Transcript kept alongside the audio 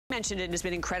mentioned it and has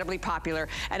been incredibly popular,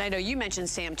 and I know you mentioned,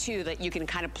 Sam, too, that you can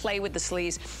kind of play with the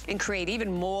sleeves and create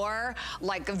even more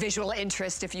like a visual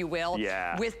interest, if you will,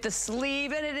 with the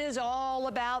sleeve, and it is all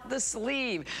about the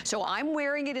sleeve. So I'm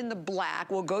wearing it in the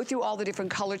black. We'll go through all the different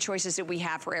color choices that we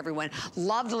have for everyone.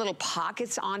 Love the little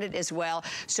pockets on it as well.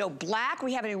 So black,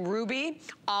 we have it in ruby,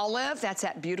 olive, that's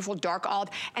that beautiful dark olive,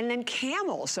 and then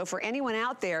camel. So for anyone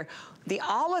out there, the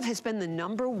olive has been the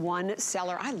 #1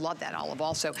 seller. I love that olive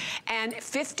also. And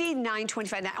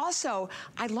 $59.25. Now also,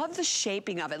 I love the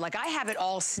shaping of it. Like I have it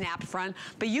all snapped front,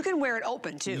 but you can wear it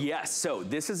open too. Yes, so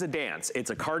this is a dance.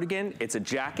 It's a cardigan, it's a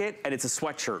jacket, and it's a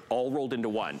sweatshirt all rolled into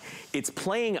one. It's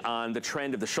playing on the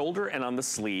trend of the shoulder and on the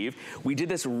sleeve. We did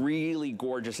this really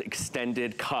gorgeous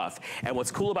extended cuff. And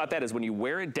what's cool about that is when you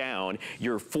wear it down,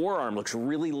 your forearm looks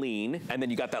really lean, and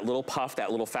then you got that little puff, that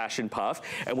little fashion puff.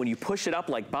 And when you push it up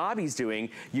like Bobby's doing,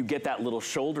 you get that little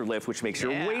shoulder lift, which makes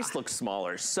your waist look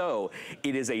smaller. So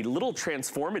it is a little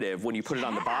transformative when you put it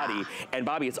on the body. And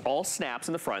Bobby, it's all snaps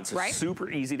in the front, so super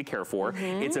easy to care for.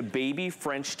 It's a baby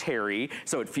French terry,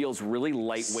 so it feels really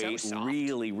lightweight,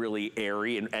 really, really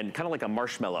airy, and kind of like a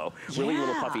marshmallow, really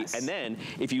little puffy. And then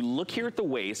if you look here at the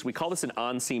waist, we call this an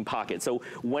on-seam pocket. So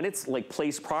when it's like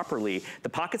placed properly, the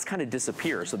pockets kind of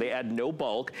disappear, so they add no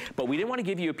bulk, but we didn't want to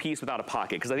give you a piece without a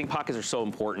pocket, because I think pockets are so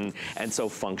important and so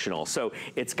functional. So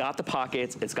it's got the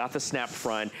pockets, it's got the snap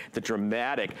front, the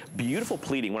dramatic, beautiful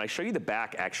pleating. When I show you the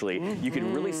back, actually, you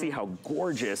can really see how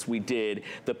gorgeous we did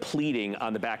the pleating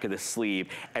on the back of the sleeve.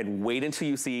 And wait until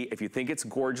you see, if you think it's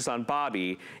gorgeous on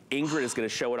Bobby, Ingrid is gonna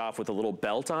show it off with a little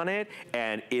belt on it.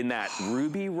 And in that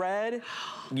ruby red,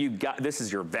 you've got, this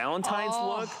is your Valentine's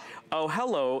look. Oh,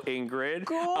 hello, Ingrid.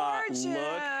 Gorgeous. Look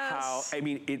how, I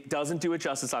mean, it doesn't do it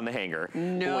justice on the hanger.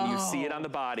 No. When you see it on the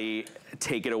body,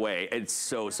 take it away. It's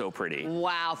so, so pretty.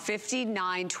 Wow,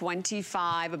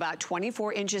 $59.25, about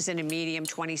 24 inches in a medium,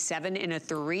 27 in a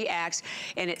 3X,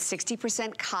 and it's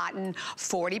 60% cotton,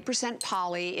 40%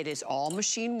 poly. It is all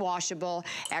machine washable,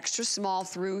 extra small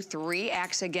through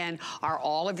 3X again, are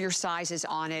all of your sizes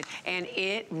on it, and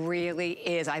it really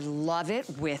is. I love it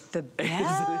with the belt.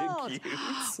 Isn't it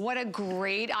cute? What a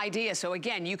great idea. So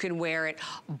again, you can wear it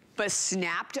but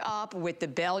snapped up with the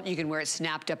belt. You can wear it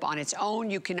snapped up on its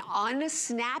own. You can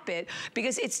unsnap it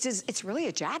because it's really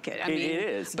a jacket. I mean, it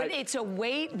is. But it's a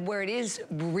weight where it is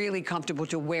really comfortable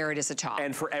to wear it as a top.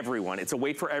 And for everyone. It's a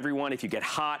weight for everyone. If you get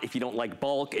hot, if you don't like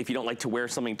bulk, if you don't like to wear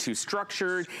something too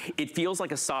structured, it feels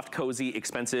like a soft, cozy,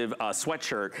 expensive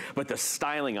sweatshirt, but the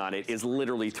styling on it is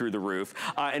literally through the roof.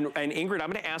 And Ingrid,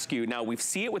 I'm gonna ask you, now we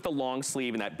see it with the long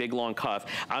sleeve and that big long cuff.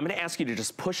 I'm gonna ask you to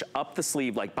just push up the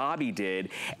sleeve like Bobby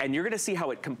did, and you're gonna see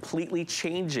how it completely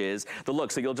changes the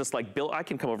look. So you'll just like, Bill, I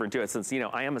can come over and do it since, you know,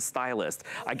 I am a stylist.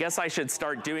 I guess I should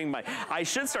start doing my,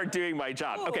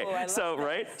 job. Ooh, okay, so,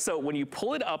 right? So when you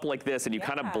pull it up like this and you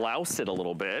kind of blouse it a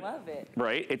little bit,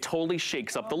 right? It totally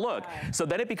shakes up the look. So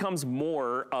then it becomes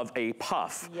more of a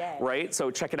puff, right? So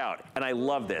check it out. And I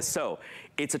love this. So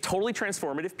it's a totally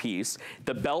transformative piece.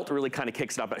 The belt really kind of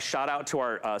kicks it up. A shout out to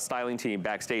our styling team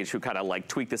backstage who kind of like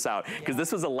tweaked this out, because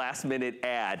this was a last minute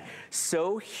ad.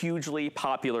 So hugely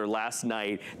popular last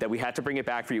night that we had to bring it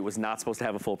back for you. It was not supposed to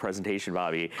have a full presentation,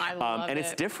 Bobby. I love and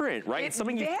it's different, right? It's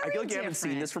something I feel like you haven't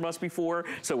seen this from us before,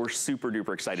 so we're super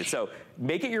duper excited. So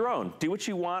make it your own. Do what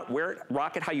you want, wear it,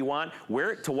 rock it how you want,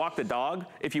 wear it to walk the dog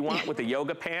if you want with a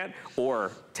yoga pant,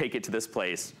 or take it to this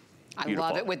place. Beautiful. I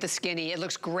love it with the skinny. It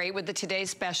looks great with the Today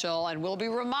Special, and we'll be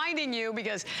reminding you,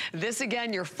 because this,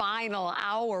 again, your final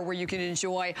hour where you can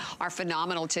enjoy our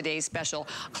phenomenal Today Special.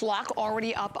 Clock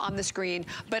already up on the screen,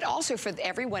 but also for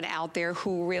everyone out there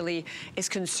who really is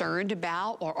concerned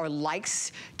about or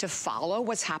likes to follow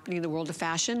what's happening in the world of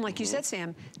fashion, like you said,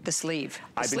 Sam, the sleeve.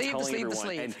 The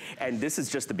sleeve. And this is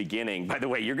just the beginning. By the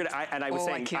way, you're gonna, and I was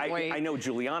saying, I know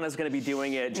Juliana's gonna be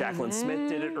doing it. Jacqueline Smith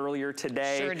did it earlier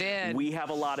today. Sure did. We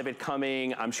have a lot of it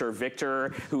coming. I'm sure Victor,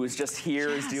 who is just here,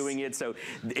 is doing it. So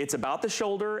it's about the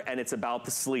shoulder and it's about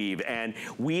the sleeve. And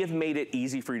we have made it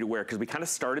easy for you to wear, because we kind of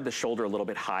started the shoulder a little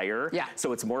bit higher. Yeah.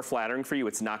 So it's more flattering for you.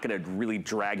 It's not gonna really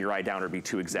drag your eye down or be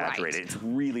too exaggerated. It's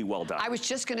really well done. I was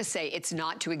just gonna say, it's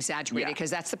not too exaggerated,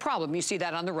 because that's the problem. You see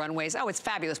that on the runways. Oh, it's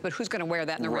fabulous, but who's gonna wear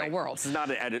that in the real world? It's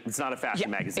not a fashion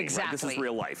magazine, right? This is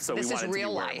real life. So this is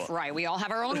real life, right? We all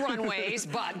have our own runways,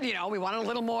 but you know, we want it a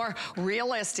little more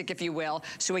realistic, if you will.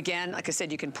 So again, again, like I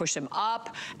said, you can push them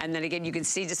up, and then again, you can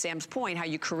see, to Sam's point, how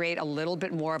you create a little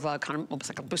bit more of a kind of almost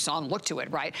like a Busan look to it,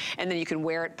 right? And then you can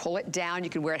wear it, pull it down, you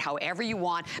can wear it however you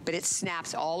want, but it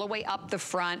snaps all the way up the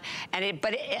front. And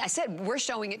I said, we're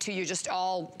showing it to you just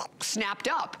all snapped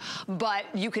up, but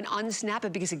you can unsnap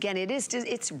it because again,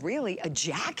 it's really a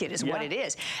jacket is what it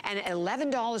is. And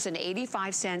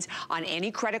 $11.85 on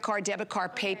any credit card, debit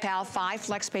card, PayPal, 5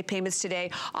 FlexPay payments today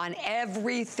on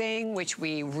everything, which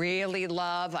we really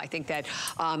love. I think that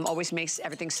always makes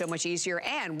everything so much easier.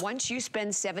 And once you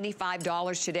spend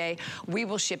 $75 today, we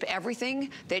will ship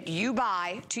everything that you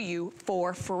buy to you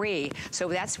for free. So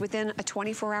that's within a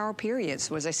 24-hour period.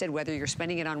 So as I said, whether you're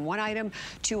spending it on 1 item,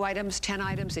 2 items, 10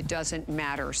 items, it doesn't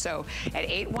matter. So at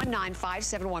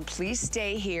 819-571, please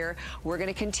stay here. We're going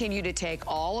to continue to take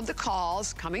all of the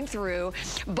calls coming through,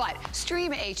 but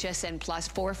stream HSN Plus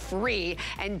for free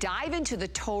and dive into the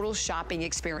total shopping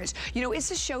experience. You know, it's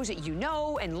the shows that you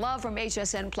know and love from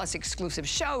HSN Plus, exclusive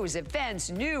shows, events,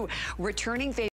 new, returning favorites.